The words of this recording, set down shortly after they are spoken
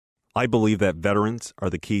I believe that veterans are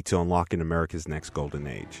the key to unlocking America's next golden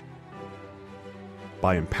age.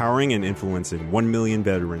 By empowering and influencing 1 million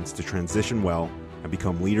veterans to transition well and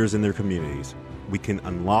become leaders in their communities, we can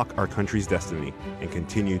unlock our country's destiny and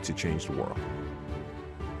continue to change the world.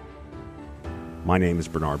 My name is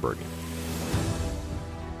Bernard Bergen.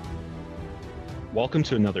 Welcome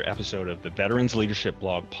to another episode of the Veterans Leadership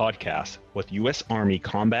Blog podcast with U.S. Army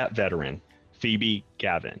combat veteran Phoebe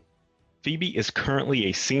Gavin. Phoebe is currently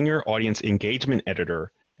a senior audience engagement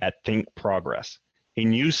editor at Think Progress, a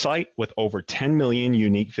news site with over 10 million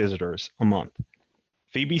unique visitors a month.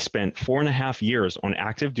 Phoebe spent 4.5 years on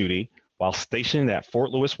active duty while stationed at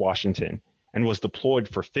Fort Lewis, Washington, and was deployed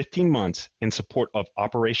for 15 months in support of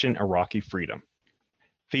Operation Iraqi Freedom.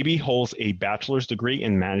 Phoebe holds a bachelor's degree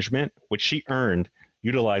in management, which she earned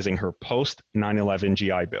utilizing her post 9/11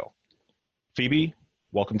 GI Bill. Phoebe,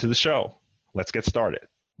 welcome to the show. Let's get started.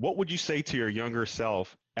 What would you say to your younger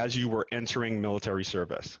self as you were entering military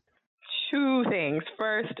service? Two things.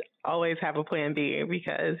 First, always have a plan B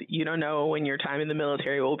because you don't know when your time in the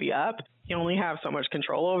military will be up. You only have so much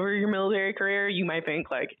control over your military career. You might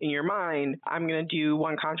think like in your mind, I'm going to do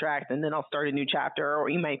one contract and then I'll start a new chapter. Or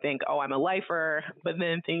you might think, oh, I'm a lifer, but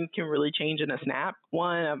then things can really change in a snap.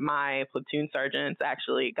 One of my platoon sergeants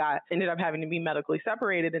actually ended up having to be medically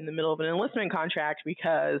separated in the middle of an enlistment contract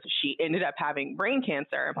because she ended up having brain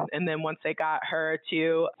cancer. And then once they got her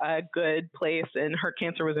to a good place and her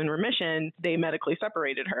cancer was in remission, they medically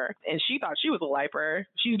separated her. And she thought she was a lifer.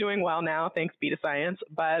 She's doing well now, thanks be to science.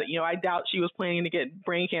 But, I doubt she was planning to get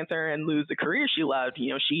brain cancer and lose the career she loved.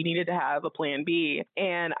 She needed to have a plan B.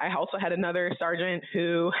 And I also had another sergeant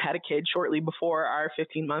who had a kid shortly before our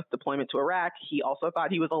 15-month deployment to Iraq. He also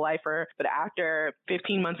thought he was a lifer. But after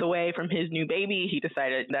 15 months away from his new baby, he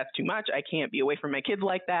decided that's too much. I can't be away from my kids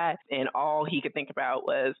like that. And all he could think about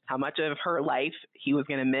was how much of her life he was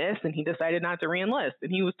going to miss. And he decided not to reenlist.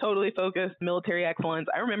 And he was totally focused, military excellence.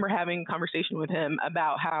 I remember having a conversation with him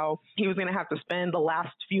about how he was going to have to spend the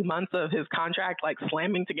last few months of his contract like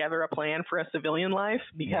slamming together a plan for a civilian life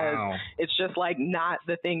because It's just like not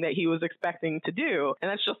the thing that he was expecting to do.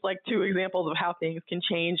 And that's just like two examples of how things can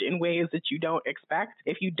change in ways that you don't expect.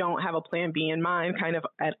 If you don't have a plan B in mind kind of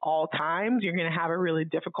at all times, you're going to have a really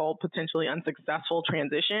difficult, potentially unsuccessful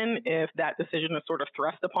transition if that decision is sort of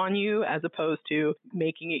thrust upon you as opposed to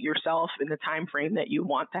making it yourself in the time frame that you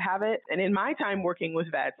want to have it. And in my time working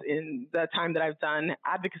with vets, in the time that I've done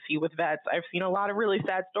advocacy with vets, I've seen a lot of really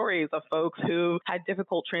sad stories of folks who had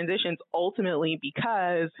difficult transitions ultimately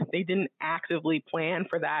because they didn't actively plan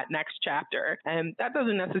for that next chapter. And that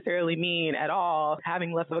doesn't necessarily mean at all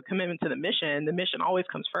having less of a commitment to the mission. The mission always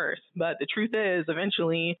comes first. But the truth is,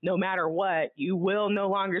 eventually, no matter what, you will no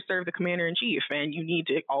longer serve the commander-in-chief. And you need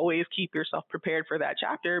to always keep yourself prepared for that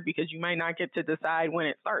chapter because you might not get to decide when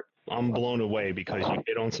it starts. I'm blown away because you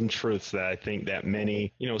hit on some truths that I think that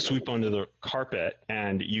many, sweep under the carpet,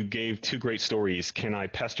 and you gave two great stories. Can I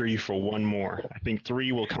pester you for one more? I think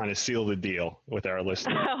 3 will kind of seal the deal with our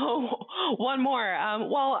listeners. One more.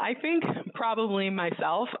 Well, I think probably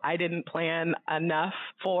myself, I didn't plan enough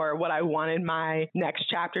for what I wanted my next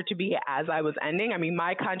chapter to be as I was ending. I mean,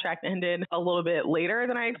 my contract ended a little bit later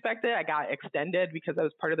than I expected. I got extended because I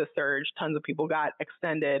was part of the surge. Tons of people got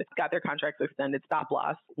their contracts extended, stop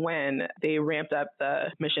loss, when they ramped up the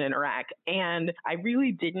mission in Iraq. And I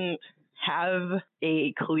really didn't have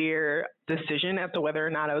a clear decision as to whether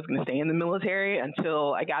or not I was going to stay in the military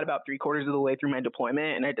until I got about 3/4 of the way through my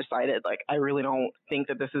deployment. And I decided, I really don't think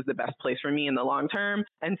that this is the best place for me in the long term.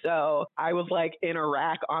 And so I was in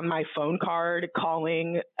Iraq on my phone card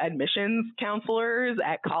calling admissions counselors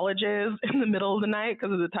at colleges in the middle of the night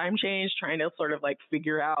because of the time change, trying to sort of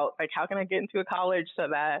figure out, how can I get into a college so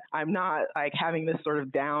that I'm not having this sort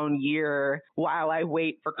of down year while I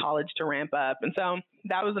wait for college to ramp up. And so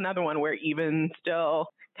that was another one where even still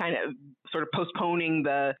kind of sort of postponing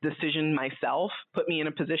the decision myself put me in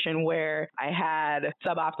a position where I had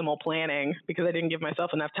suboptimal planning because I didn't give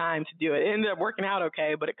myself enough time to do it. It ended up working out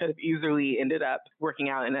okay, but it could have easily ended up working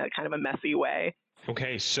out in a kind of a messy way.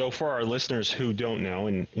 Okay, so for our listeners who don't know,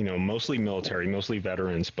 and mostly military, mostly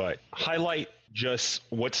veterans, but highlight just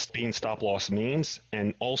what being stop loss means,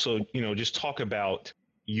 and also just talk about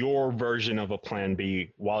your version of a plan B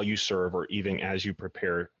while you serve or even as you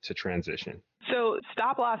prepare to transition. So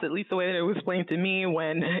stop loss, at least the way that it was explained to me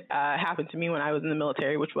when happened to me when I was in the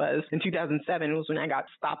military, which was in 2007, was when I got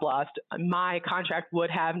stop lossed. My contract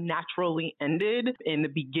would have naturally ended in the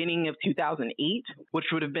beginning of 2008, which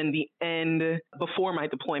would have been the end before my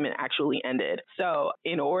deployment actually ended. So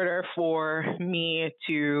in order for me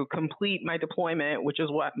to complete my deployment, which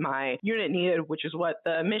is what my unit needed, which is what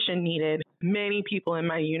the mission needed, many people in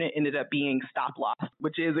my unit ended up being stop loss,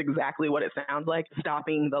 which is exactly what it sounds like,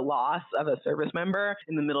 stopping the loss of a service member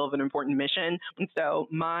in the middle of an important mission. And so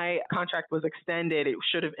my contract was extended. It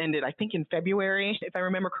should have ended, I think, in February, if I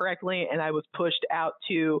remember correctly, and I was pushed out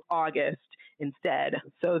to August instead,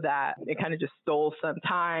 so that it kind of just stole some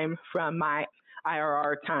time from my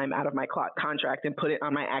IRR time out of my contract and put it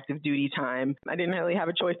on my active duty time. I didn't really have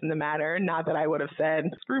a choice in the matter. Not that I would have said,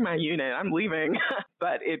 screw my unit, I'm leaving.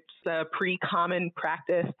 But it's a pretty common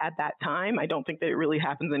practice at that time. I don't think that it really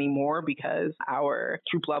happens anymore because our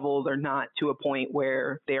troop levels are not to a point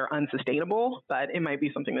where they're unsustainable, but it might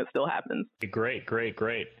be something that still happens. Great.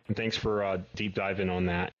 And thanks for deep diving on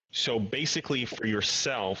that. So basically for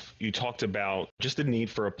yourself, you talked about just the need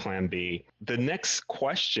for a plan B. The next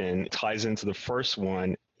question ties into the first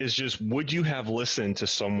one is just, would you have listened to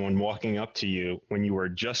someone walking up to you when you were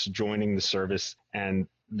just joining the service and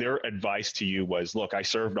their advice to you was, look, I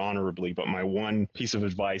served honorably, but my one piece of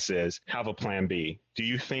advice is have a plan B. Do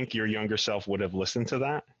you think your younger self would have listened to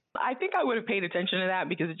that? I think I would have paid attention to that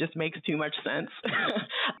because it just makes too much sense.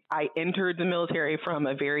 I entered the military from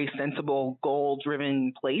a very sensible,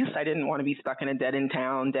 goal-driven place. I didn't want to be stuck in a dead-end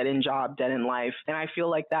town, dead-end job, dead-end life. And I feel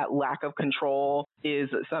like that lack of control is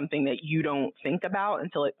something that you don't think about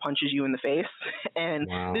until it punches you in the face. And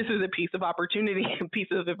This is a piece of opportunity, a piece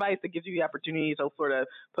of advice that gives you the opportunity to sort of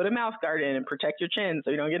put a mouth guard in and protect your chin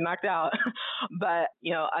so you don't get knocked out. But,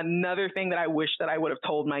 another thing that I wish that I would have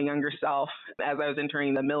told my younger self as I was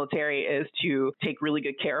entering the military is to take really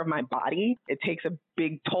good care of my body. It takes a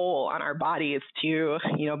big toll on our bodies to,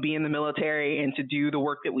 be in the military and to do the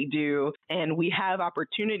work that we do. And we have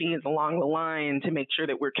opportunities along the line to make sure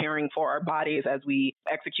that we're caring for our bodies as we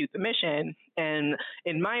execute the mission. And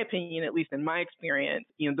in my opinion, at least in my experience,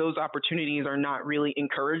 those opportunities are not really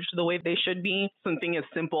encouraged the way they should be. Something as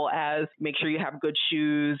simple as make sure you have good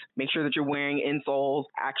shoes, make sure that you're wearing insoles,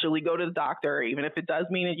 actually go to the doctor, even if it does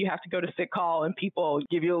mean that you have to go to sick call and people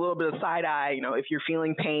give you a little bit of side eye. If you're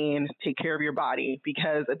feeling pain, take care of your body.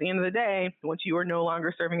 Because at the end of the day, once you are no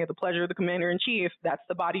longer serving at the pleasure of the commander-in-chief, that's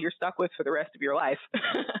the body you're stuck with for the rest of your life.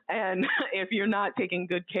 And if you're not taking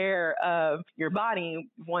good care of your body,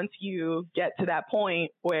 once you get to that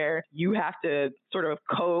point where you have to sort of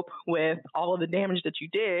cope with all of the damage that you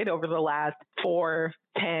did over the last 4,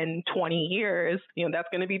 10, 20 years, that's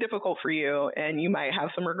going to be difficult for you and you might have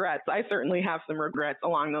some regrets. I certainly have some regrets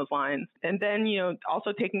along those lines. And then,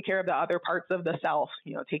 also taking care of the other parts of the self,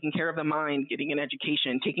 taking care of the mind, getting an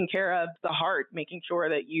education, taking care of the heart, making sure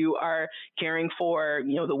that you are caring for,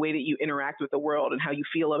 the way that you interact with the world and how you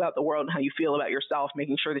feel about the world and how you feel about yourself,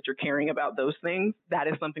 making sure that you're caring about those things. That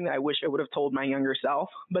is something that I wish I would have told my younger self.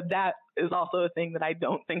 But that is also a thing that I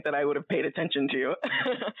don't think that I would have paid attention to.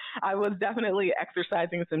 I was definitely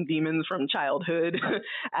exercising some demons from childhood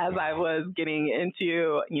as I was getting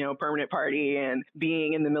into, permanent party and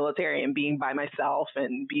being in the military and being by myself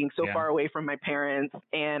and being so far away from my parents.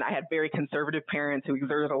 And I had very conservative parents who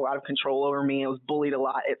exerted a lot of control over me. I was bullied a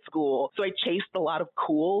lot at school. So I chased a lot of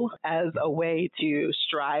cool as a way to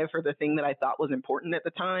strive for the thing that I thought was important at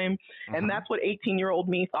the time. And that's what 18-year-old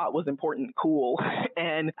me thought was important, cool.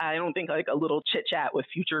 And I don't think like a little chit chat with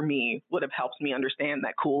future me would have helped me understand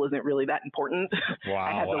that cool isn't really that important.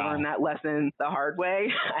 I had to learn that lesson the hard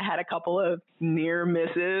way. I had a couple of near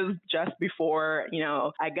misses just before,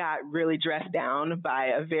 I got really dressed down by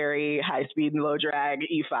a very high speed and low drag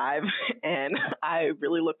E5. And I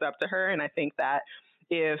really looked up to her. And I think that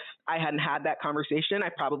if I hadn't had that conversation, I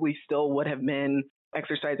probably still would have been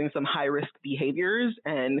exercising some high risk behaviors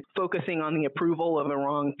and focusing on the approval of the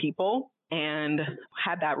wrong people. And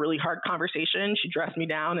had that really hard conversation. She dressed me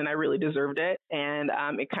down and I really deserved it. And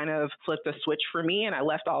it kind of flipped a switch for me. And I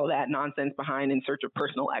left all of that nonsense behind in search of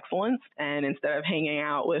personal excellence. And instead of hanging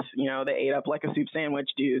out with, the ate up like a soup sandwich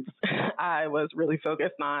dudes, I was really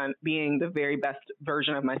focused on being the very best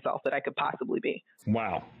version of myself that I could possibly be.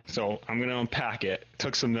 Wow. So I'm going to unpack it.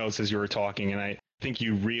 Took some notes as you were talking, and I think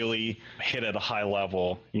you really hit at a high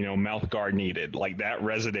level, mouth guard needed. Like that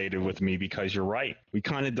resonated with me because you're right. We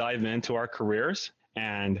kind of dive into our careers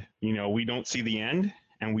and, we don't see the end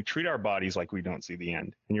and we treat our bodies like we don't see the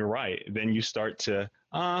end. And you're right. Then you start to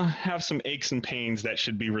have some aches and pains that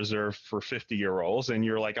should be reserved for 50-year-olds. And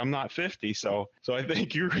you're like, I'm not 50. So I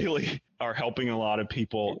think you really are helping a lot of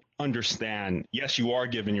people understand, yes, you are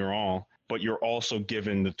giving your all, but you're also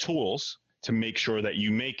given the tools to make sure that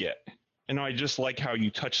you make it. And I just like how you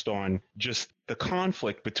touched on just the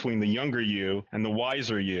conflict between the younger you and the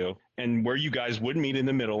wiser you, and where you guys would meet in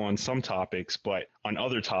the middle on some topics, but on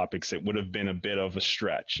other topics, it would have been a bit of a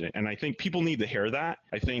stretch. And I think people need to hear that.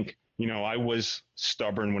 I think, I was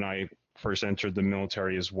stubborn when I first entered the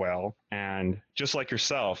military as well. And just like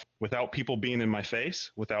yourself, without people being in my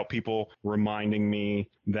face, without people reminding me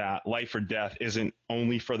that life or death isn't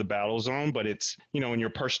only for the battle zone, but it's, in your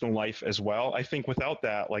personal life as well. I think without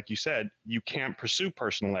that, like you said, you can't pursue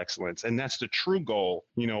personal excellence. And that's the true goal,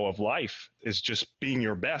 of life, is just being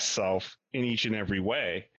your best self in each and every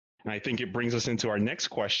way. And I think it brings us into our next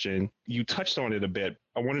question. You touched on it a bit.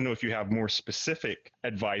 I want to know if you have more specific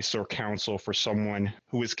advice or counsel for someone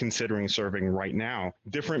who is considering serving right now.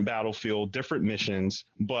 Different battlefield, different missions,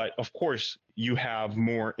 but of course, you have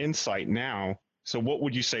more insight now. So what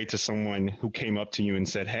would you say to someone who came up to you and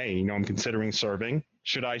said, hey, I'm considering serving.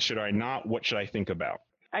 Should I not? What should I think about?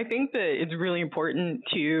 I think that it's really important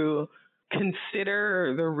to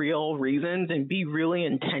consider the real reasons and be really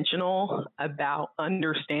intentional about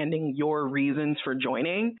understanding your reasons for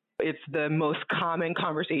joining. It's the most common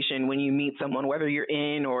conversation when you meet someone, whether you're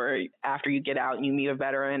in or after you get out and you meet a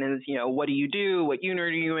veteran, and it's, what do you do? What unit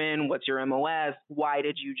are you in? What's your MOS? Why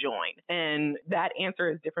did you join? And that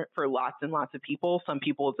answer is different for lots and lots of people. Some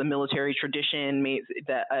people, it's a military tradition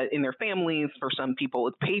in their families. For some people,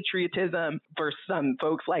 it's patriotism. For some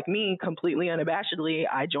folks like me, completely unabashedly,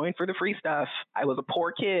 I joined for the free stuff. I was a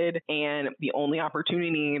poor kid, and the only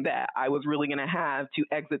opportunity that I was really going to have to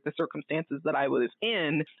exit the circumstances that I was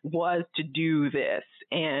in was to do this.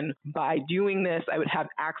 And by doing this, I would have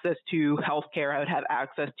access to healthcare. I would have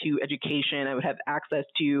access to education. I would have access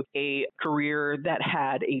to a career that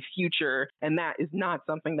had a future. And that is not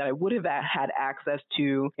something that I would have had access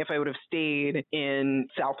to if I would have stayed in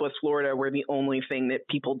Southwest Florida, where the only thing that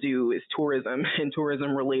people do is tourism and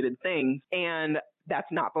tourism related things. And that's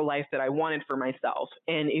not the life that I wanted for myself.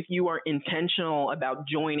 And if you are intentional about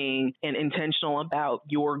joining and intentional about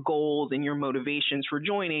your goals and your motivations for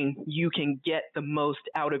joining, you can get the most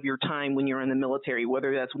out of your time when you're in the military,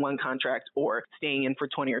 whether that's one contract or staying in for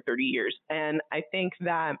 20 or 30 years. And I think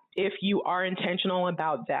that if you are intentional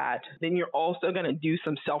about that, then you're also going to do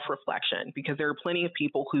some self-reflection, because there are plenty of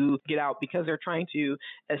people who get out because they're trying to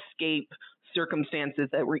escape circumstances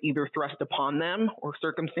that were either thrust upon them or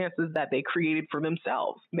circumstances that they created for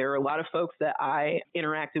themselves. There are a lot of folks that I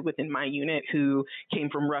interacted with in my unit who came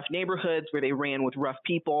from rough neighborhoods where they ran with rough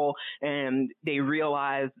people, and they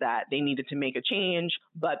realized that they needed to make a change,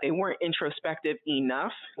 but they weren't introspective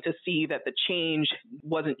enough to see that the change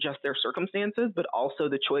wasn't just their circumstances, but also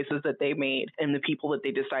the choices that they made and the people that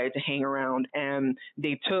they decided to hang around. And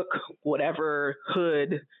they took whatever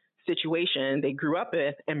hood situation they grew up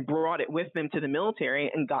with and brought it with them to the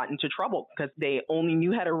military and got into trouble because they only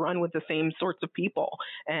knew how to run with the same sorts of people.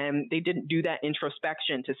 And they didn't do that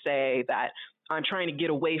introspection to say that I'm trying to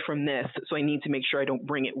get away from this, so I need to make sure I don't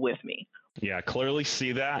bring it with me. Yeah, clearly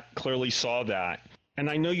saw that. And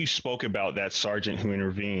I know you spoke about that sergeant who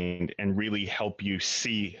intervened and really helped you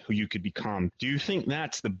see who you could become. Do you think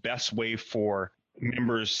that's the best way for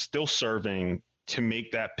members still serving to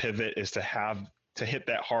make that pivot, is to hit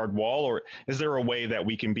that hard wall? Or is there a way that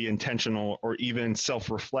we can be intentional or even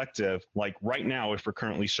self-reflective, like right now if we're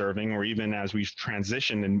currently serving, or even as we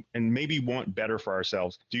transition and maybe want better for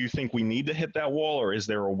ourselves? Do you think we need to hit that wall, or is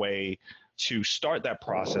there a way to start that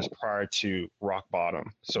process prior to rock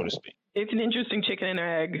bottom, so to speak? It's an interesting chicken and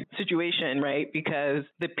egg situation, right? Because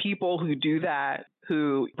the people who do that,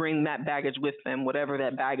 who bring that baggage with them, whatever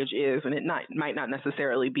that baggage is, and it might not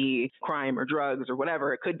necessarily be crime or drugs or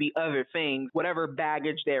whatever, it could be other things, whatever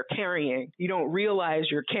baggage they're carrying, you don't realize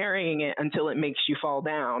you're carrying it until it makes you fall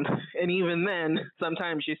down. And even then,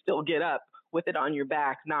 sometimes you still get up with it on your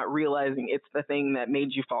back, not realizing it's the thing that made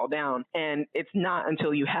you fall down. And it's not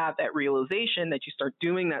until you have that realization that you start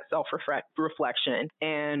doing that self-reflection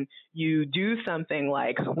and you do something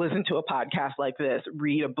like listen to a podcast like this,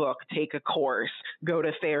 read a book, take a course, go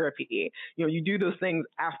to therapy. You do those things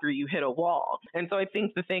after you hit a wall. And so I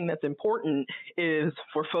think the thing that's important is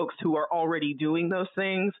for folks who are already doing those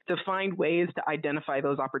things to find ways to identify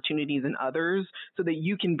those opportunities in others so that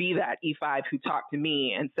you can be that E5 who talked to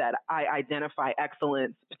me and said, I identify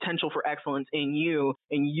excellence, potential for excellence in you,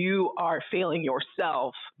 and you are failing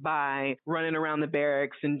yourself by running around the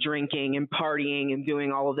barracks and drinking and partying and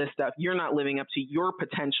doing all of this stuff. You're not living up to your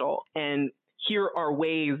potential. And here are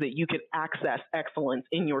ways that you can access excellence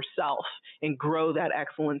in yourself and grow that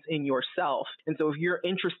excellence in yourself. And so if you're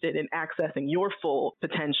interested in accessing your full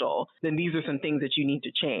potential, then these are some things that you need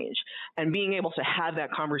to change. And being able to have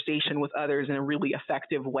that conversation with others in a really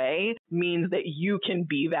effective way means that you can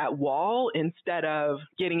be that wall instead of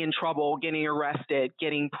getting in trouble, getting arrested,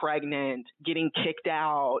 getting pregnant, getting kicked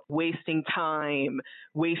out, wasting time,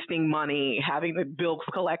 wasting money, having the bill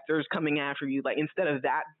collectors coming after you. Like, instead of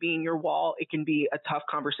that being your wall, it can be a tough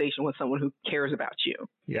conversation with someone who cares about you.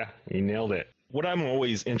 Yeah, you nailed it. What I'm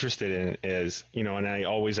always interested in is, and I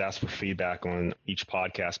always ask for feedback on each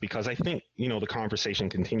podcast because I think, the conversation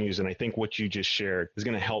continues. And I think what you just shared is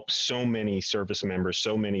going to help so many service members,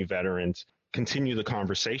 so many veterans continue the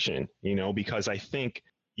conversation, because I think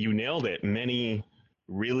you nailed it. Many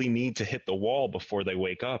really need to hit the wall before they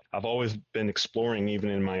wake up. I've always been exploring, even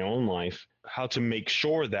in my own life, how to make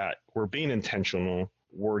sure that we're being intentional,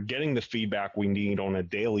 we're getting the feedback we need on a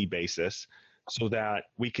daily basis so that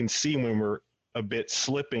we can see when we're a bit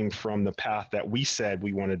slipping from the path that we said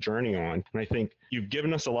we want to journey on. And I think you've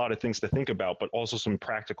given us a lot of things to think about, but also some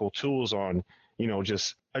practical tools on,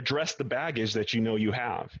 just address the baggage that you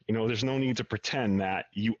have. There's no need to pretend that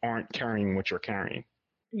you aren't carrying what you're carrying.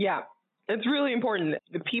 Yeah. It's really important.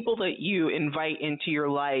 The people that you invite into your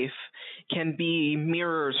life can be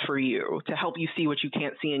mirrors for you to help you see what you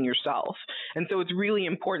can't see in yourself. And so it's really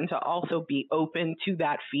important to also be open to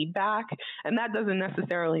that feedback. And that doesn't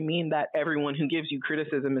necessarily mean that everyone who gives you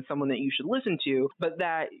criticism is someone that you should listen to, but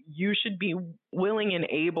that you should be willing and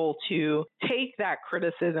able to take that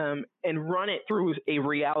criticism and run it through a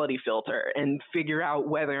reality filter and figure out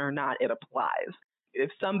whether or not it applies. If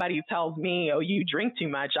somebody tells me, oh, you drink too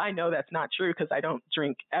much, I know that's not true because I don't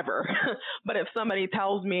drink ever. But if somebody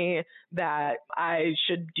tells me that I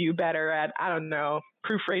should do better at,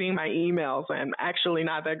 proofreading my emails, I'm actually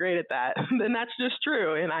not that great at that, then that's just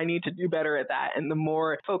true. And I need to do better at that. And the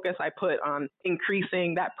more focus I put on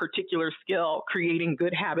increasing that particular skill, creating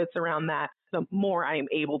good habits around that, the more I am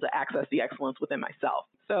able to access the excellence within myself.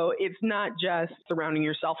 So it's not just surrounding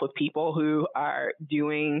yourself with people who are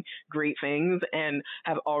doing great things and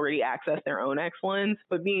have already accessed their own excellence,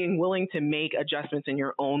 but being willing to make adjustments in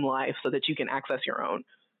your own life so that you can access your own.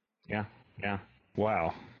 Yeah.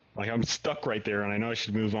 Wow. I'm stuck right there, and I know I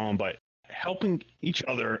should move on, but helping each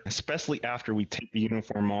other, especially after we take the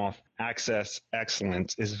uniform off, access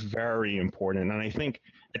excellence is very important. And I think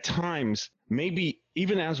at times, maybe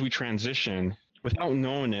even as we transition, without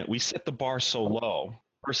knowing it, we set the bar so low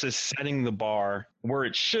versus setting the bar where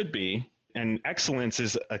it should be. And excellence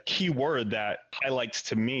is a key word that highlights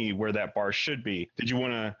to me where that bar should be. Did you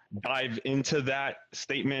want to dive into that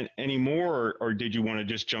statement anymore, or did you want to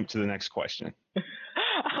just jump to the next question?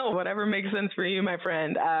 Whatever makes sense for you, my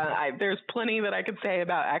friend. There's plenty that I could say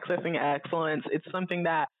about accessing excellence. It's something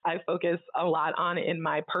that I focus a lot on in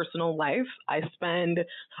my personal life. I spend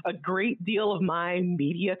a great deal of my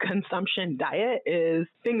media consumption diet is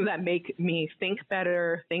things that make me think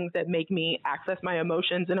better, things that make me access my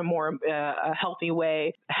emotions in a more a healthy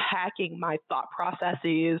way, hacking my thought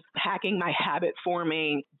processes, hacking my habit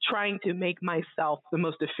forming, trying to make myself the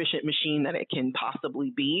most efficient machine that it can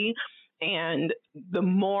possibly be. And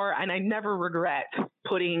I never regret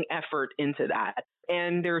putting effort into that.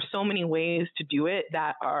 And there are so many ways to do it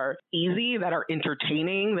that are easy, that are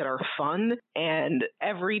entertaining, that are fun. And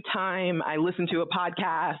every time I listen to a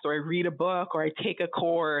podcast or I read a book or I take a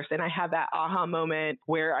course and I have that aha moment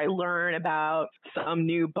where I learn about some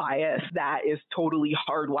new bias that is totally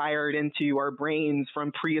hardwired into our brains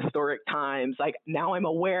from prehistoric times, like now I'm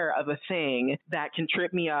aware of a thing that can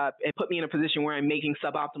trip me up and put me in a position where I'm making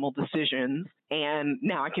suboptimal decisions. And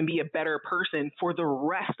now I can be a better person for the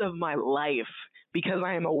rest of my life because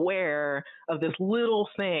I am aware of this little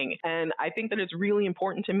thing. And I think that it's really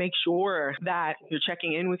important to make sure that you're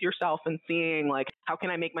checking in with yourself and seeing, like, how can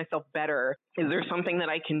I make myself better? Is there something that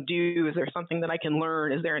I can do? Is there something that I can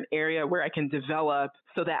learn? Is there an area where I can develop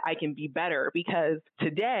so that I can be better? Because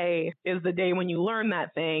today is the day when you learn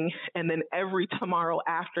that thing. And then every tomorrow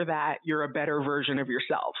after that, you're a better version of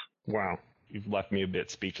yourself. Wow. You've left me a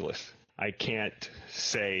bit speechless. I can't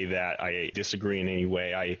say that I disagree in any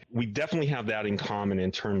way. We definitely have that in common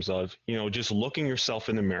in terms of, just looking yourself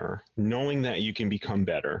in the mirror, knowing that you can become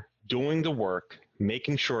better, doing the work,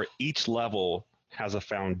 making sure each level has a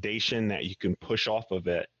foundation that you can push off of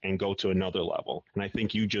it and go to another level. And I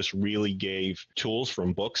think you just really gave tools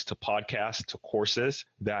from books to podcasts to courses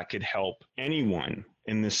that could help anyone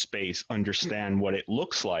in this space understand what it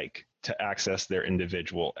looks like to access their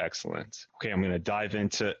individual excellence. Okay, I'm going to dive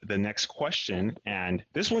into the next question. And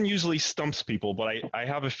this one usually stumps people, but I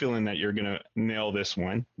have a feeling that you're going to nail this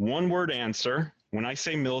one. One word answer. When I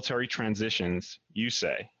say military transitions, you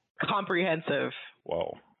say? Comprehensive.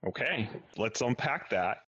 Whoa. Okay, let's unpack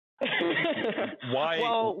that. Why?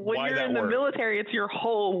 Well, when why you're that in the word? military, it's your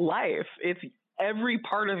whole life. It's every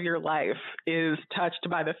part of your life is touched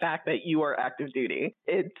by the fact that you are active duty.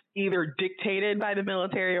 It's either dictated by the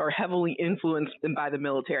military or heavily influenced by the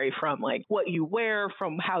military, from like what you wear,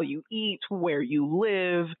 from how you eat, where you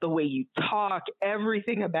live, the way you talk.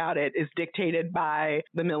 Everything about it is dictated by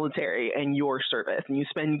the military and your service. And you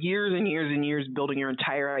spend years and years and years building your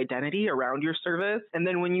entire identity around your service. And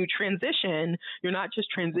then when you transition, you're not just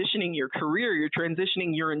transitioning your career, you're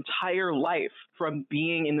transitioning your entire life from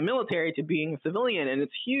being in the military to being a civilian. And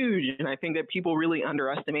it's huge. And I think that people really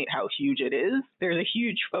underestimate how huge it is. There's a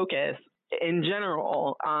huge focus in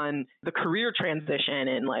general on the career transition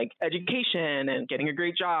and like education and getting a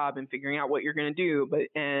great job and figuring out what you're going to do.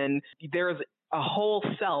 And there's a whole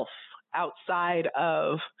self outside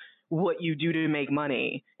of what you do to make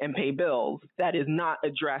money and pay bills that is not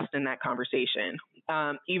addressed in that conversation.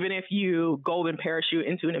 Even if you golden parachute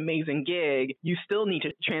into an amazing gig, you still need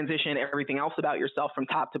to transition everything else about yourself from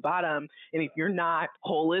top to bottom. And if you're not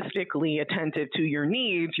holistically attentive to your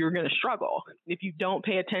needs, you're going to struggle. If you don't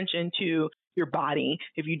pay attention to your body,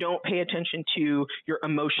 if you don't pay attention to your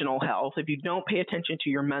emotional health, if you don't pay attention to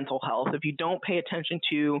your mental health, if you don't pay attention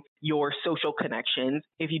to your social connections,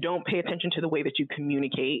 if you don't pay attention to the way that you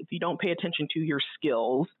communicate, if you don't pay attention to your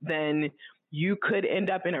skills, then you could end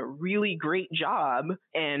up in a really great job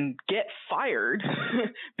and get fired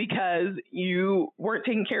because you weren't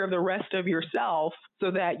taking care of the rest of yourself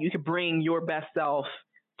so that you could bring your best self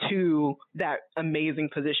to that amazing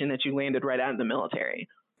position that you landed right out of the military.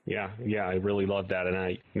 Yeah, I really love that.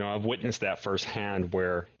 And I've witnessed that firsthand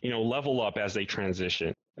where, level up as they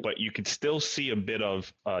transition, but you could still see a bit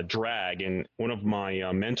of drag. And one of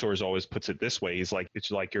my mentors always puts it this way. He's like,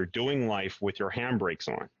 it's like you're doing life with your handbrakes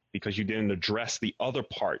on because you didn't address the other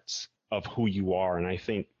parts of who you are. And I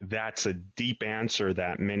think that's a deep answer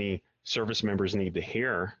that many service members need to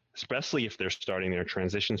hear, especially if they're starting their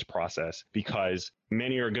transitions process, because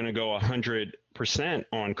many are going to go 100%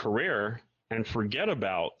 on career and forget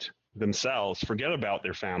about themselves, forget about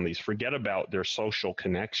their families, forget about their social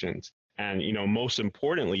connections. And, most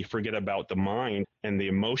importantly, forget about the mind and the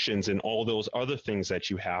emotions and all those other things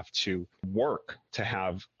that you have to work to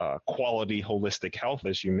have quality, holistic health,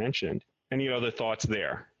 as you mentioned. Any other thoughts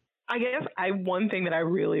there? I guess one thing that I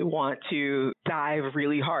really want to dive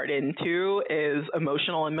really hard into is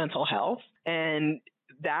emotional and mental health. And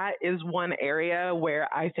that is one area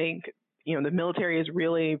where I think the military is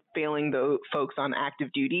really failing the folks on active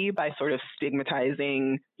duty by sort of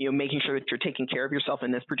stigmatizing, making sure that you're taking care of yourself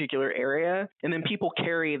in this particular area. And then people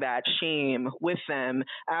carry that shame with them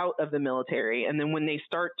out of the military. And then when they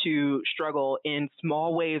start to struggle in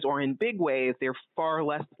small ways or in big ways, they're far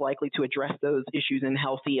less likely to address those issues in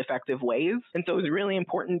healthy, effective ways. And so it's really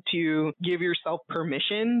important to give yourself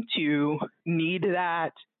permission to need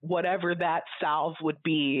that, whatever that salve would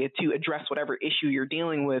be, to address whatever issue you're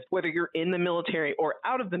dealing with, whether you're in the military or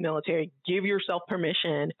out of the military. Give yourself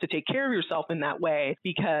permission to take care of yourself in that way,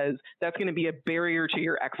 because that's going to be a barrier to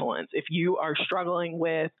your excellence. If you are struggling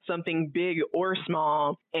with something big or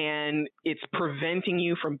small and it's preventing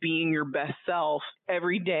you from being your best self,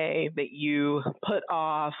 every day that you put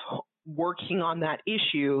off working on that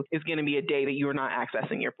issue is going to be a day that you are not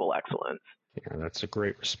accessing your full excellence. Yeah, that's a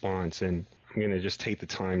great response. And I'm going to just take the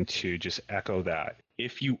time to just echo that.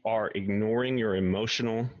 If you are ignoring your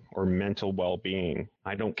emotional or mental well-being,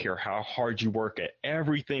 I don't care how hard you work at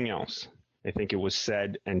everything else. I think it was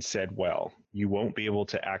said and said well, you won't be able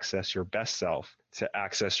to access your best self, to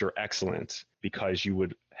access your excellence, because you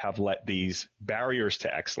would have let these barriers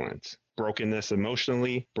to excellence, brokenness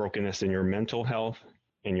emotionally, brokenness in your mental health,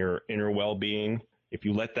 in your inner well-being. If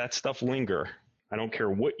you let that stuff linger, I don't care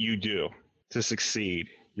what you do to succeed,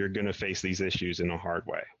 you're going to face these issues in a hard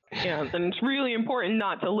way. Yeah, and it's really important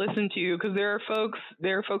not to listen to, because there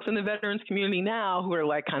are folks in the veterans community now who are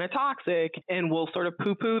like kind of toxic and will sort of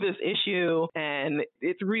poo-poo this issue. And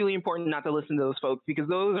it's really important not to listen to those folks, because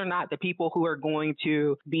those are not the people who are going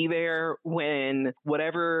to be there when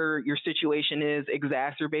whatever your situation is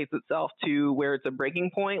exacerbates itself to where it's a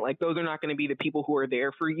breaking point. Like, those are not going to be the people who are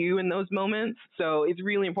there for you in those moments. So it's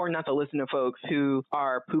really important not to listen to folks who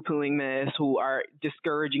are poo-pooing this, who are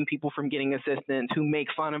discouraging people from getting assistance, who make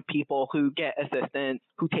fun of people who get assistance,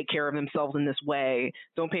 who take care of themselves in this way.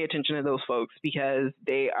 Don't pay attention to those folks, because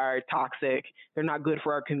they are toxic. They're not good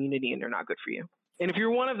for our community, and they're not good for you. And if you're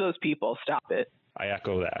one of those people, stop it. I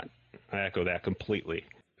echo that completely.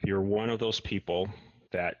 If you're one of those people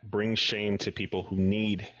that brings shame to people who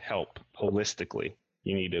need help holistically,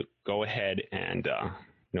 you need to go ahead and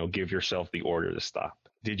give yourself the order to stop.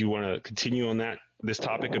 Did you want to continue on this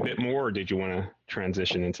topic a bit more, or did you want to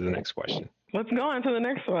transition into the next question? Let's go on to the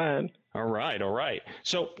next one. All right.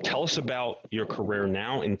 So tell us about your career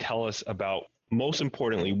now, and tell us about, most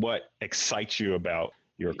importantly, what excites you about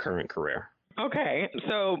your current career. Okay,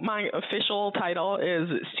 so my official title is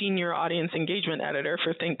Senior Audience Engagement Editor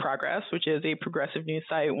for Think Progress, which is a progressive news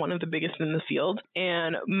site, one of the biggest in the field.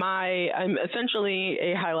 And I'm essentially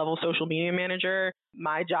a high-level social media manager.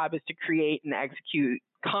 My job is to create and execute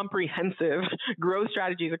comprehensive growth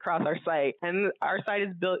strategies across our site. And our site is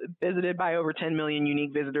visited by over 10 million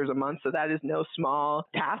unique visitors a month, so that is no small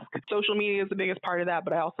task. Social media is the biggest part of that,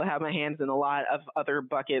 but I also have my hands in a lot of other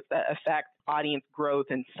buckets that affect audience growth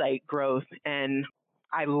and site growth, and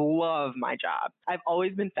I love my job. I've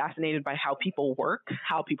always been fascinated by how people work,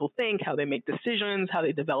 how people think, how they make decisions, how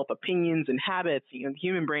they develop opinions and habits. You know, the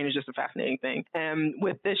human brain is just a fascinating thing. And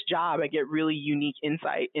with this job, I get really unique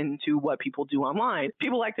insight into what people do online.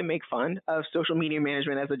 People like to make fun of social media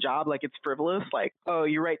management as a job, like it's frivolous, like, oh,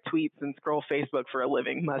 you write tweets and scroll Facebook for a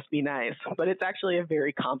living, must be nice. But it's actually a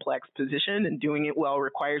very complex position, and doing it well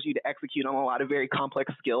requires you to execute on a lot of very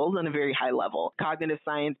complex skills on a very high level. Cognitive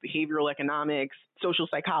science, behavioral economics, social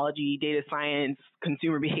psychology, data science,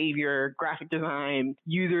 consumer behavior, graphic design,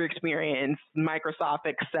 user experience, Microsoft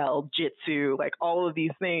Excel, Jitsi, like all of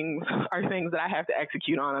these things are things that I have to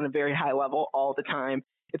execute on a very high level all the time.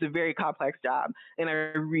 It's a very complex job, and I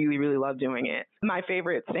really, really love doing it. My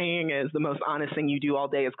favorite saying is the most honest thing you do all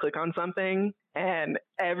day is click on something. And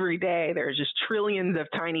every day there's just trillions of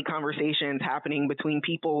tiny conversations happening between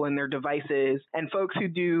people and their devices. And folks who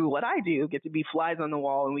do what I do get to be flies on the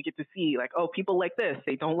wall, and we get to see like, oh, people like this.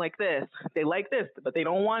 They don't like this. They like this, but they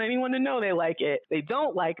don't want anyone to know they like it. They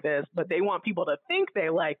don't like this, but they want people to think they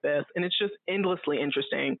like this. And it's just endlessly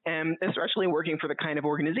interesting. And especially working for the kind of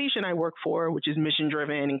organization I work for, which is mission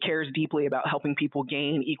driven and cares deeply about helping people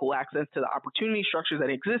gain equal access to the opportunity structures that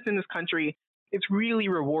exist in this country. It's really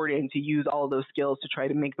rewarding to use all of those skills to try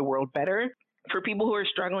to make the world better. For people who are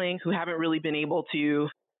struggling, who haven't really been able to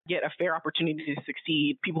get a fair opportunity to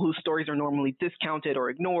succeed, people whose stories are normally discounted or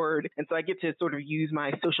ignored. And so I get to sort of use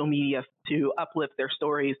my social media to uplift their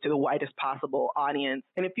stories to the widest possible audience.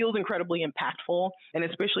 And it feels incredibly impactful. And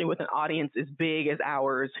especially with an audience as big as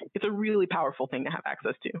ours, it's a really powerful thing to have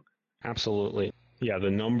access to. Absolutely. Yeah,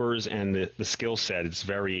 the numbers and the skill set is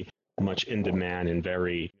very much in demand and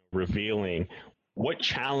very revealing. What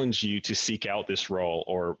challenged you to seek out this role,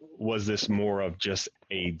 or was this more of just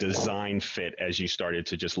a design fit as you started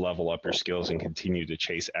to just level up your skills and continue to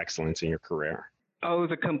chase excellence in your career? Oh, it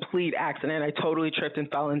was a complete accident. I totally tripped and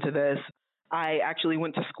fell into this. I actually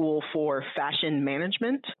went to school for fashion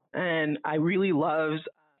management, and I really loved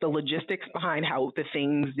the logistics behind how the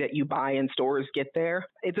things that you buy in stores get there.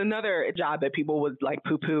 It's another job that people would like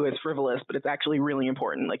poo-poo as frivolous, but it's actually really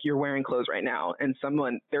important. Like, you're wearing clothes right now, and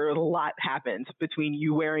there a lot happens between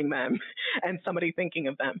you wearing them and somebody thinking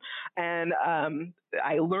of them. And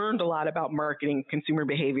I learned a lot about marketing, consumer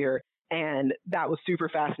behavior, and that was super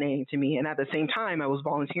fascinating to me. And at the same time, I was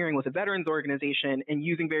volunteering with a veterans organization and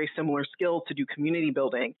using very similar skills to do community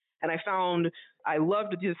building. And I found I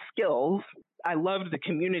loved the skills, I loved the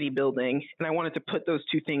community building, and I wanted to put those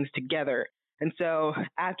two things together. And so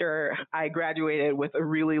after I graduated with a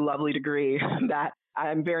really lovely degree that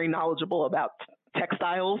I'm very knowledgeable about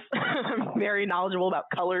textiles, I'm very knowledgeable about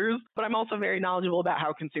colors, but I'm also very knowledgeable about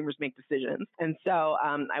how consumers make decisions. And so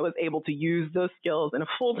I was able to use those skills in a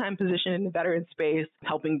full-time position in the veteran space,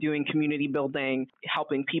 doing community building,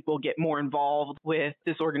 helping people get more involved with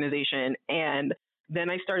this organization. And then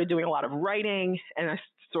I started doing a lot of writing, and I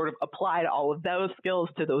sort of applied all of those skills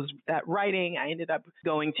to that writing. I ended up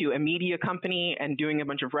going to a media company and doing a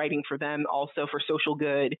bunch of writing for them, also for social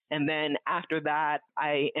good. And then after that,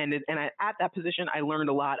 at that position, I learned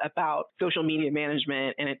a lot about social media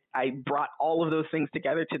management, and I brought all of those things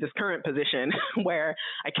together to this current position where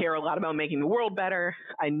I care a lot about making the world better.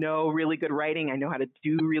 I know really good writing. I know how to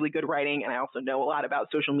do really good writing. And I also know a lot about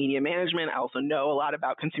social media management. I also know a lot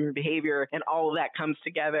about consumer behavior, and all of that comes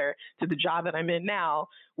together to the job that I'm in now,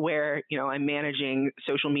 where, I'm managing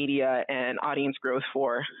social media and audience growth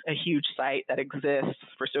for a huge site that exists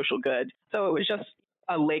for social good. So it was just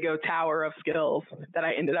a Lego tower of skills that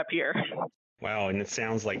I ended up here. Wow. And it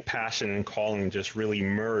sounds like passion and calling just really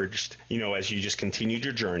merged, as you just continued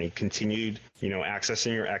your journey, continued,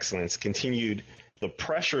 accessing your excellence, continued the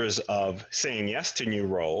pressures of saying yes to new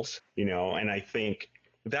roles, and I think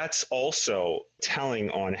that's also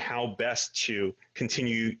telling on how best to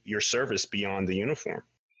continue your service beyond the uniform.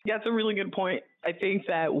 Yeah, that's a really good point. I think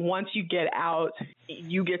that once you get out,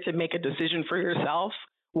 you get to make a decision for yourself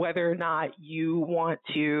whether or not you want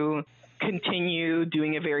to continue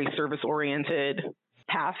doing a very service-oriented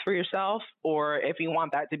path for yourself, or if you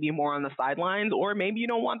want that to be more on the sidelines, or maybe you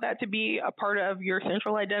don't want that to be a part of your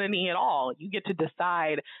central identity at all. You get to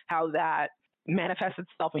decide how that manifests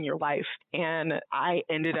itself in your life. And I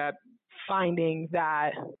ended up finding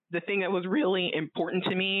that the thing that was really important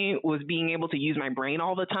to me was being able to use my brain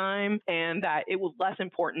all the time, and that it was less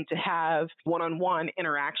important to have one-on-one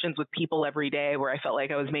interactions with people every day where I felt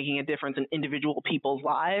like I was making a difference in individual people's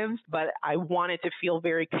lives, but I wanted to feel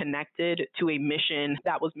very connected to a mission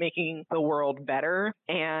that was making the world better.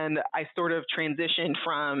 And I sort of transitioned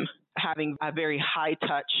from having a very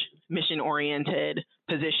high-touch, mission-oriented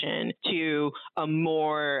position to a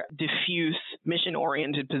more diffuse,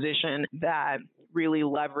 mission-oriented position that really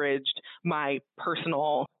leveraged my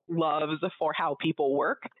personal loves for how people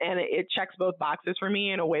work. And it checks both boxes for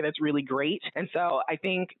me in a way that's really great. And so I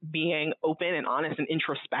think being open and honest and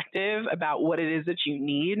introspective about what it is that you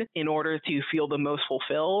need in order to feel the most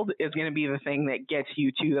fulfilled is going to be the thing that gets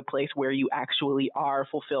you to the place where you actually are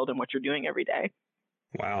fulfilled in what you're doing every day.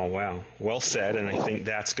 Wow. Well said. And I think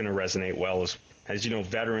that's going to resonate well as you know,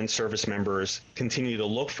 veteran service members continue to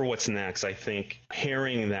look for what's next. I think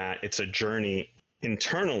hearing that it's a journey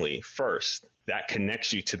internally first that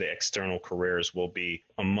connects you to the external careers will be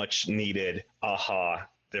a much needed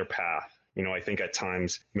their path. You know, I think at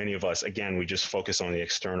times, many of us, again, we just focus on the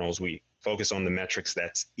externals. We focus on the metrics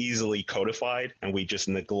that's easily codified, and we just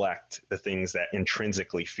neglect the things that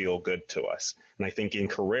intrinsically feel good to us. And I think in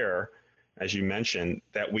career, as you mentioned,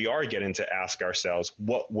 that we are getting to ask ourselves,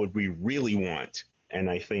 what would we really want? And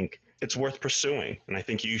I think it's worth pursuing. And I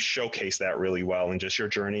think you showcase that really well in just your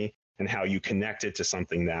journey and how you connect it to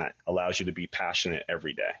something that allows you to be passionate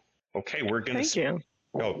every day. Okay, we're going to... Thank you.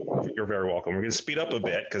 Oh, you're very welcome. We're going to speed up a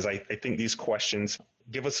bit because I think these questions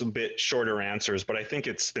give us a bit shorter answers, but I think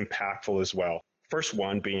it's impactful as well. First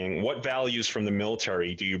one being, what values from the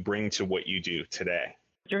military do you bring to what you do today?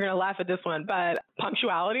 You're going to laugh at this one, but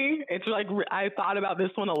punctuality, it's like, I thought about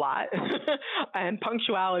this one a lot. And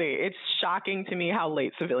punctuality, it's shocking to me how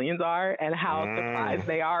late civilians are and how surprised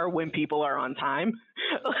they are when people are on time.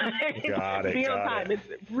 Got it. Being on time,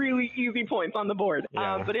 it's really easy points on the board.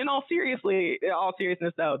 Yeah. But in all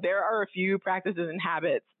seriousness though, there are a few practices and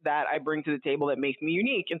habits that I bring to the table that makes me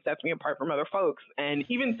unique and sets me apart from other folks, and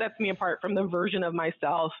even sets me apart from the version of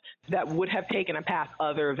myself that would have taken a path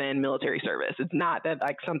other than military service. It's not that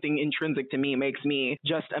like something intrinsic to me makes me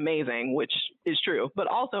just amazing, which is true, but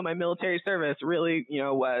also my military service really,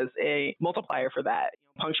 was a multiplier for that.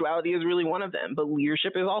 Punctuality is really one of them, but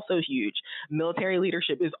leadership is also huge. Military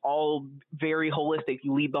leadership is all very holistic.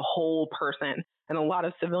 You lead the whole person. And a lot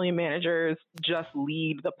of civilian managers just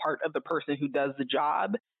lead the part of the person who does the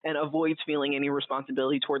job and avoids feeling any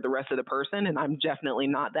responsibility toward the rest of the person. And I'm definitely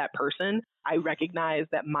not that person. I recognize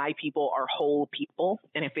that my people are whole people.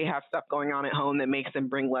 And if they have stuff going on at home that makes them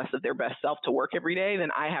bring less of their best self to work every day, then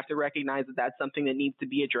I have to recognize that that's something that needs to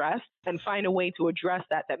be addressed and find a way to address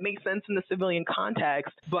that makes sense in the civilian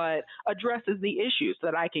context, but addresses the issue so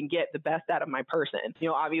that I can get the best out of my person.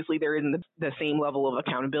 Obviously there isn't the same level of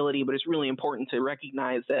accountability, but it's really important to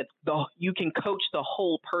recognize that you can coach the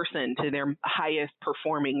whole person to their highest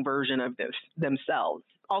performing version of themselves.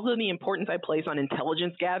 Also, the importance I place on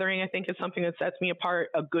intelligence gathering, I think, is something that sets me apart.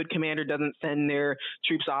 A good commander doesn't send their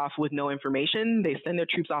troops off with no information. They send their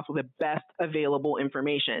troops off with the best available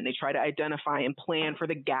information. They try to identify and plan for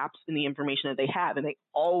the gaps in the information that they have, and they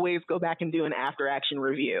always go back and do an after-action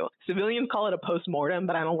review. Civilians call it a post-mortem,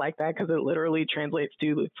 but I don't like that because it literally translates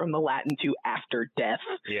from the Latin to after death.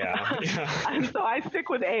 Yeah. And so I stick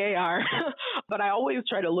with AAR, but I always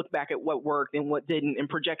try to look back at what worked and what didn't and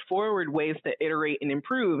project forward ways to iterate and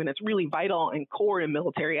improve. And it's really vital and core to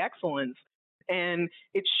military excellence. And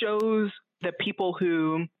it shows the people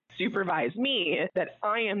who supervise me that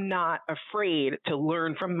I am not afraid to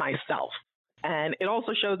learn from myself. And it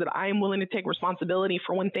also shows that I am willing to take responsibility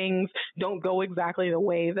for when things don't go exactly the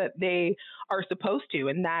way that they are supposed to,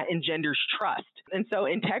 and that engenders trust. And so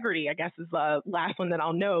integrity, I guess, is the last one that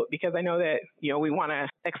I'll note, because I know that, we want to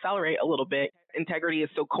accelerate a little bit. Integrity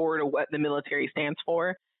is so core to what the military stands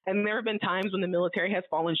for. And there have been times when the military has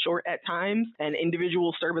fallen short at times, and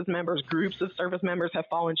individual service members, groups of service members have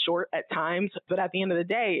fallen short at times. But at the end of the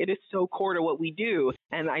day, it is so core to what we do.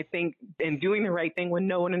 And I think in doing the right thing when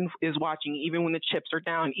no one is watching, even when the chips are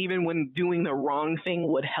down, even when doing the wrong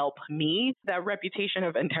thing would help me, that reputation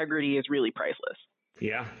of integrity is really priceless.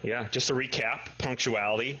 Yeah. Just to recap,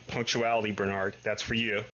 punctuality, Bernard, that's for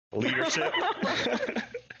you. Leadership.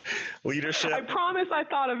 leadership. I promise I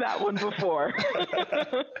thought of that one before.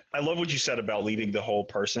 I love what you said about leading the whole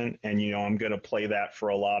person. And, I'm going to play that for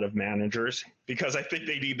a lot of managers because I think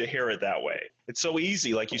they need to hear it that way. It's so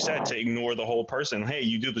easy, like you said, to ignore the whole person. Hey,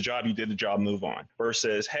 you do the job, you did the job, move on.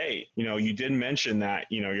 Versus, hey, you did mention that,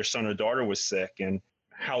 your son or daughter was sick, and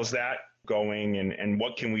how's that going? And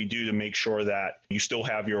what can we do to make sure that you still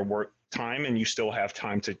have your work time and you still have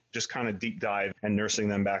time to just kind of deep dive and nursing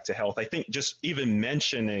them back to health? I think just even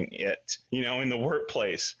mentioning it, in the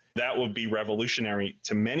workplace, that would be revolutionary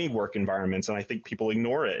to many work environments. And I think people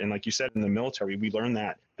ignore it. And like you said, in the military, we learn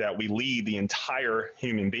that we lead the entire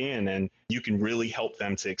human being, and you can really help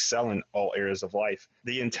them to excel in all areas of life.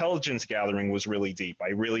 The intelligence gathering was really deep. I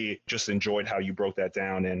really just enjoyed how you broke that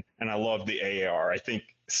down. And I love the AAR. I think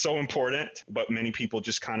so important, but many people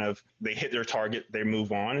just they hit their target, they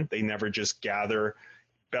move on. They never just gather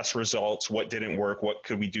best results, what didn't work, what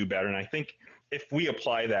could we do better. And I think if we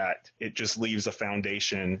apply that, it just leaves a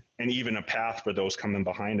foundation and even a path for those coming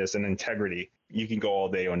behind us. And integrity, you can go all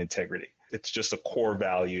day on integrity. It's just a core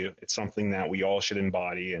value. It's something that we all should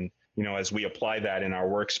embody. And, as we apply that in our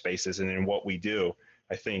workspaces and in what we do,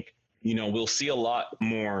 I think, we'll see a lot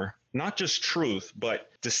more, not just truth, but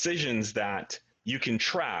decisions that you can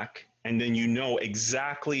track, and then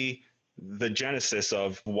exactly the genesis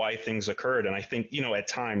of why things occurred. And I think, at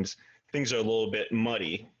times things are a little bit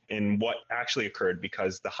muddy in what actually occurred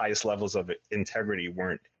because the highest levels of integrity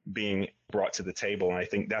weren't being brought to the table. And I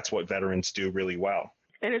think that's what veterans do really well.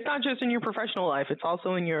 And it's not just in your professional life, it's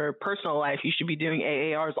also in your personal life. You should be doing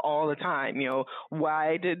AARs all the time.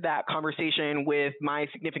 Why did that conversation with my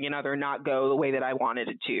significant other not go the way that I wanted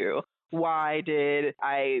it to? Why did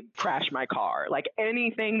I crash my car? Like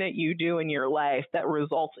anything that you do in your life that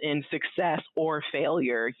results in success or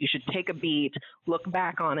failure, you should take a beat, look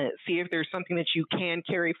back on it, see if there's something that you can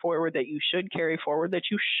carry forward, that you should carry forward, that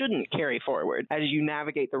you shouldn't carry forward as you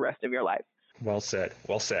navigate the rest of your life. Well said.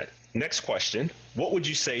 Well said. Next question. What would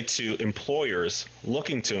you say to employers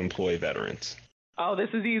looking to employ veterans? Oh, this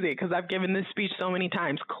is easy because I've given this speech so many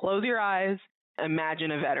times. Close your eyes.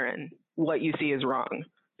 Imagine a veteran. What you see is wrong.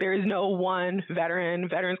 There is no one veteran.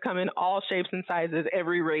 Veterans come in all shapes and sizes,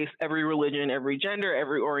 every race, every religion, every gender,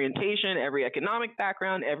 every orientation, every economic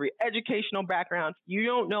background, every educational background. You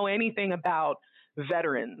don't know anything about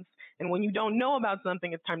veterans. And when you don't know about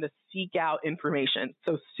something, it's time to seek out information.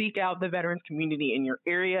 So seek out the veterans community in your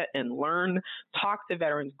area and learn. Talk to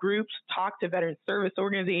veterans groups, talk to veterans service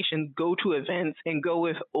organizations, go to events, and go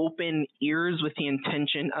with open ears with the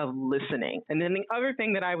intention of listening. And then the other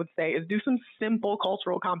thing that I would say is do some simple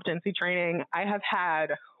cultural competency training. I have had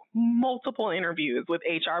multiple interviews with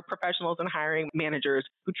HR professionals and hiring managers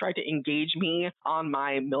who tried to engage me on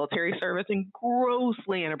my military service in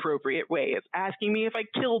grossly inappropriate ways, asking me if I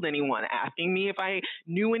killed anyone, asking me if I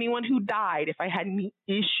knew anyone who died, if I had any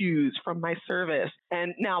issues from my service.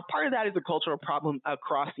 And now part of that is a cultural problem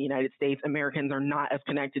across the United States. Americans are not as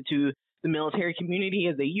connected to the military community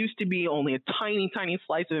as they used to be. Only a tiny, tiny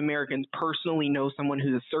slice of Americans personally know someone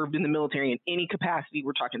who has served in the military in any capacity.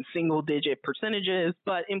 We're talking single-digit percentages,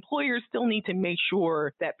 but employers still need to make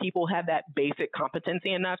sure that people have that basic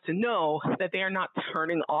competency enough to know that they are not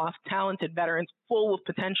turning off talented veterans full of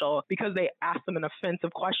potential because they ask them an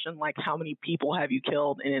offensive question like, how many people have you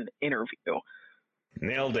killed in an interview?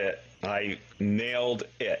 Nailed it. I nailed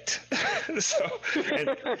it.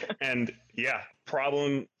 and yeah,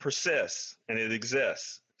 problem persists and it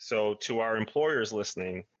exists. So to our employers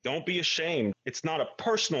listening, don't be ashamed. It's not a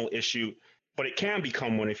personal issue, but it can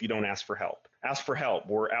become one if you don't ask for help. Ask for help.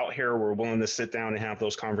 We're out here. We're willing to sit down and have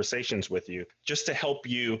those conversations with you just to help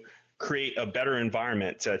you create a better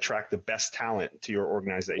environment to attract the best talent to your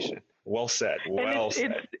organization. Well said. Well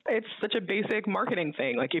said. It's such a basic marketing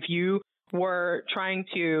thing. Like if you were trying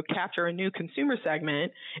to capture a new consumer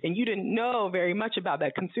segment and you didn't know very much about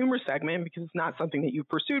that consumer segment because it's not something that you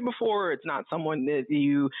pursued before, it's not someone that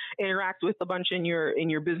you interact with a bunch in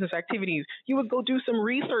your business activities, you would go do some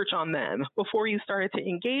research on them before you started to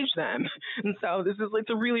engage them. And so it's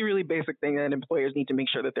a really, really basic thing that employers need to make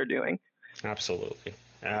sure that they're doing. Absolutely.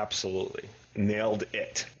 Absolutely. Nailed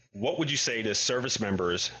it. What would you say to service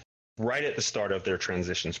members right at the start of their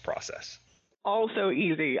transitions process? Also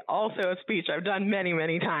easy. Also a speech I've done many,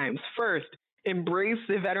 many times. First, embrace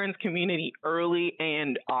the veterans community early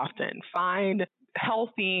and often. Find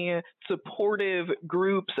healthy, supportive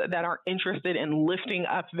groups that are interested in lifting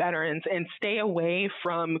up veterans and stay away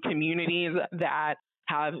from communities that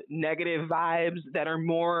have negative vibes that are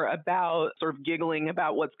more about sort of giggling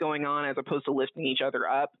about what's going on as opposed to lifting each other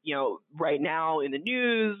up. Right now in the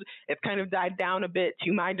news, it's kind of died down a bit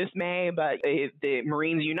to my dismay, but the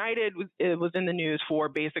Marines United was in the news for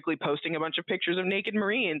basically posting a bunch of pictures of naked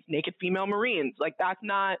Marines, naked female Marines. Like, that's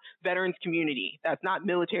not veterans community. That's not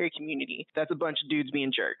military community. That's a bunch of dudes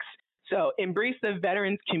being jerks. So embrace the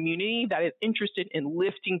veterans community that is interested in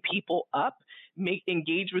lifting people up.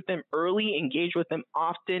 Engage with them early, engage with them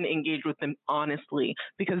often, engage with them honestly,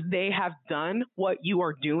 because they have done what you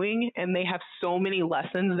are doing and they have so many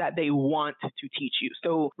lessons that they want to teach you.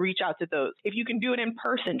 So reach out to those. If you can do it in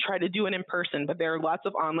person, try to do it in person, but there are lots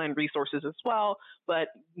of online resources as well. But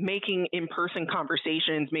making in-person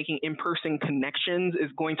conversations, making in-person connections is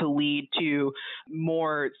going to lead to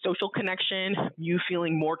more social connection, you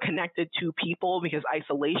feeling more connected to people, because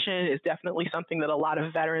isolation is definitely something that a lot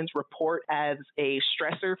of veterans report as a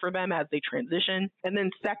stressor for them as they transition. And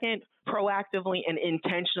then second, proactively and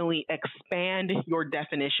intentionally expand your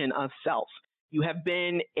definition of self. You have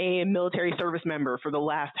been a military service member for the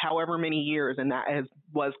last however many years, and that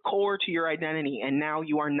was core to your identity. And now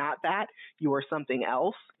you are not that. You are something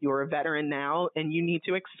else. You are a veteran now, and you need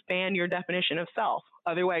to expand your definition of self.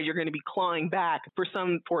 Otherwise, you're going to be clawing back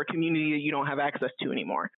for a community that you don't have access to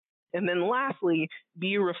anymore. And then lastly,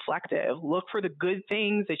 be reflective. Look for the good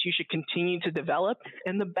things that you should continue to develop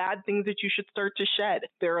and the bad things that you should start to shed.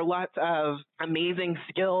 There are lots of amazing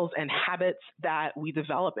skills and habits that we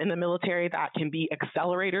develop in the military that can be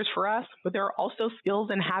accelerators for us, but there are also skills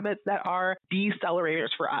and habits that are decelerators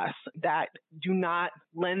for us that do not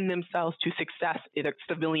lend themselves to success in a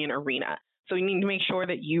civilian arena. So you need to make sure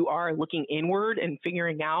that you are looking inward and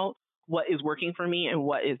figuring out what is working for me and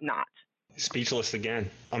what is not. Speechless again.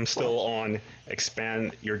 I'm still on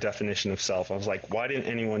expand your definition of self. I was like, why didn't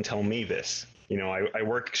anyone tell me this? I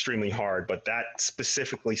work extremely hard, but that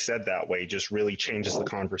specifically said that way just really changes the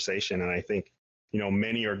conversation. And I think,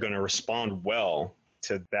 many are going to respond well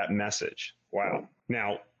to that message. Wow.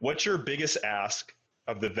 Now, what's your biggest ask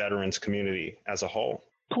of the veterans community as a whole?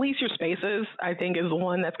 Police your spaces, I think, is the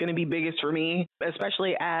one that's going to be biggest for me,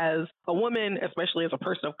 especially as a woman, especially as a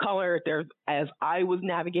person of color. As I was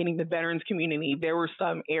navigating the veterans community, there were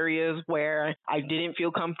some areas where I didn't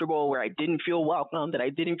feel comfortable, where I didn't feel welcome, that I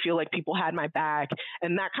didn't feel like people had my back.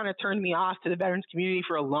 And that kind of turned me off to the veterans community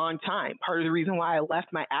for a long time. Part of the reason why I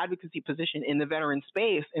left my advocacy position in the veteran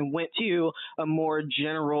space and went to a more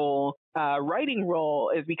general writing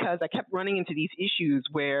role is because I kept running into these issues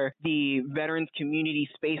where the veterans community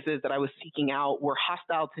spaces that I was seeking out were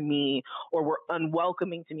hostile to me or were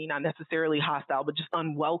unwelcoming to me, not necessarily hostile, but just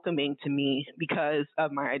unwelcoming to me because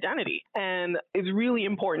of my identity. And it's really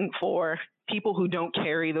important for people who don't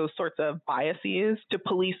carry those sorts of biases to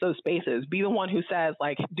police those spaces. Be the one who says,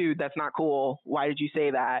 like, dude, that's not cool. Why did you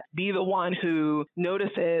say that? Be the one who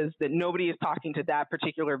notices that nobody is talking to that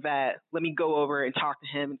particular vet. Let me go over and talk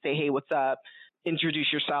to him and say, hey, what's up?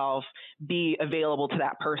 Introduce yourself. Be available to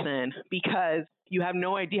that person, because you have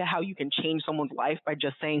no idea how you can change someone's life by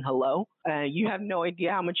just saying hello. You have no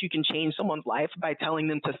idea how much you can change someone's life by telling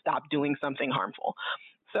them to stop doing something harmful.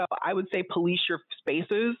 So I would say police your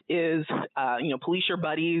spaces is, police your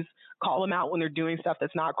buddies, call them out when they're doing stuff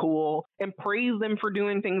that's not cool, and praise them for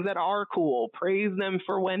doing things that are cool. Praise them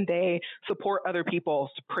for when they support other people.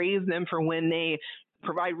 Praise them for when they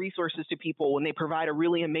provide resources to people, when they provide a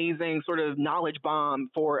really amazing sort of knowledge bomb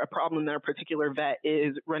for a problem that a particular vet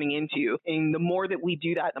is running into. And the more that we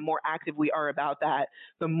do that, the more active we are about that,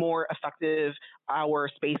 the more effective our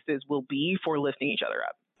spaces will be for lifting each other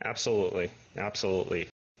up. Absolutely. Absolutely.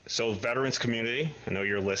 So veterans community, I know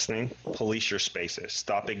you're listening, police your spaces.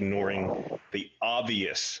 Stop ignoring the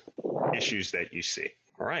obvious issues that you see.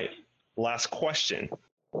 All right. Last question.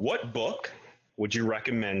 What book would you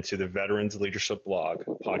recommend to the Veterans Leadership Blog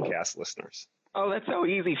podcast listeners? Oh, that's so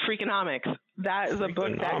easy. Freakonomics. That is a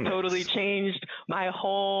book that totally changed my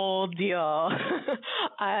whole deal.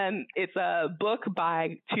 It's a book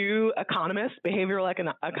by two economists, behavioral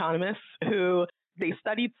economists, who they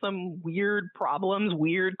studied some weird problems,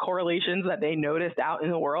 weird correlations that they noticed out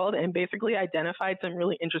in the world, and basically identified some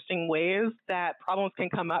really interesting ways that problems can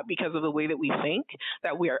come up because of the way that we think,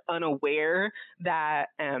 that we are unaware that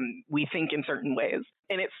we think in certain ways.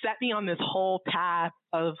 And it set me on this whole path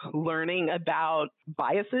of learning about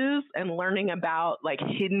biases and learning about like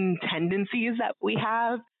hidden tendencies that we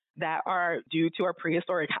have that are due to our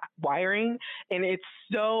prehistoric wiring. And it's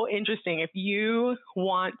so interesting. If you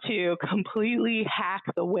want to completely hack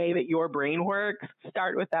the way that your brain works,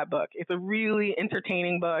 start with that book. It's a really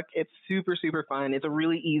entertaining book. It's super, super fun. It's a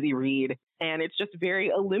really easy read. And it's just very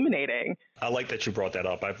illuminating. I like that you brought that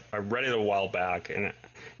up. I read it a while back, and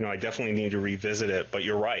I definitely need to revisit it. But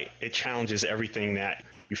you're right. It challenges everything that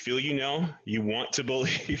you feel you want to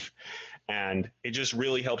believe. And it just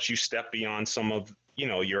really helps you step beyond some of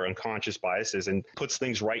your unconscious biases and puts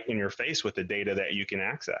things right in your face with the data that you can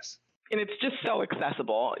access. And it's just so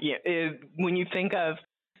accessible. When you think of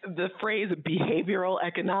the phrase behavioral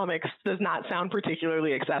economics, does not sound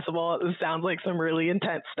particularly accessible. It sounds like some really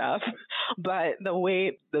intense stuff, but the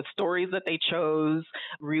way the stories that they chose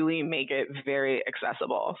really make it very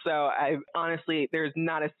accessible. So there's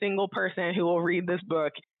not a single person who will read this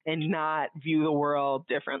book and not view the world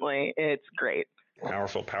differently. It's great.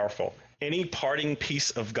 Powerful, powerful. Any parting piece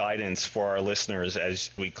of guidance for our listeners as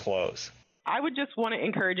we close? I would just want to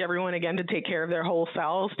encourage everyone again to take care of their whole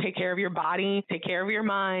selves, take care of your body, take care of your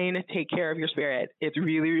mind, take care of your spirit. It's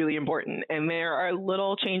really, really important. And there are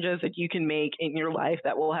little changes that you can make in your life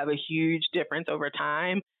that will have a huge difference over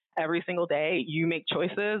time. Every single day, you make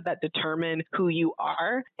choices that determine who you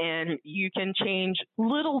are, and you can change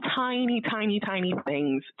little tiny, tiny, tiny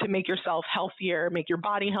things to make yourself healthier, make your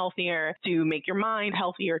body healthier, to make your mind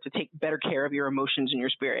healthier, to take better care of your emotions and your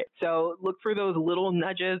spirit. So look for those little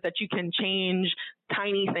nudges that you can change,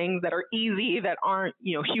 tiny things that are easy, that aren't,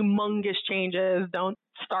 humongous changes. Don't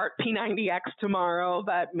start P90X tomorrow,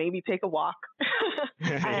 but maybe take a walk.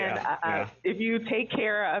 If you take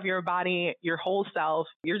care of your body, your whole self,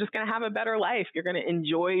 you're just going to have a better life. You're going to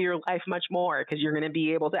enjoy your life much more because you're going to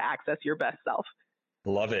be able to access your best self.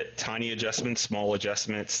 Love it. Tiny adjustments, small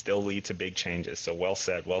adjustments still lead to big changes. So well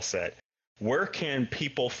said, well said. Where can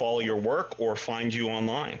people follow your work or find you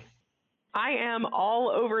online? I am all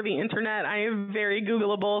over the internet. I am very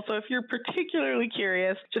Googleable. So if you're particularly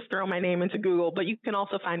curious, just throw my name into Google. But you can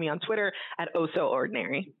also find me on Twitter at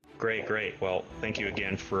OhSoOrdinary. Great, great. Well, thank you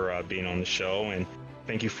again for being on the show. And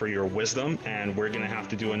thank you for your wisdom. And we're going to have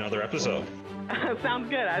to do another episode. Sounds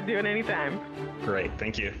good. I'd do it anytime. Great.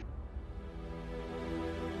 Thank you.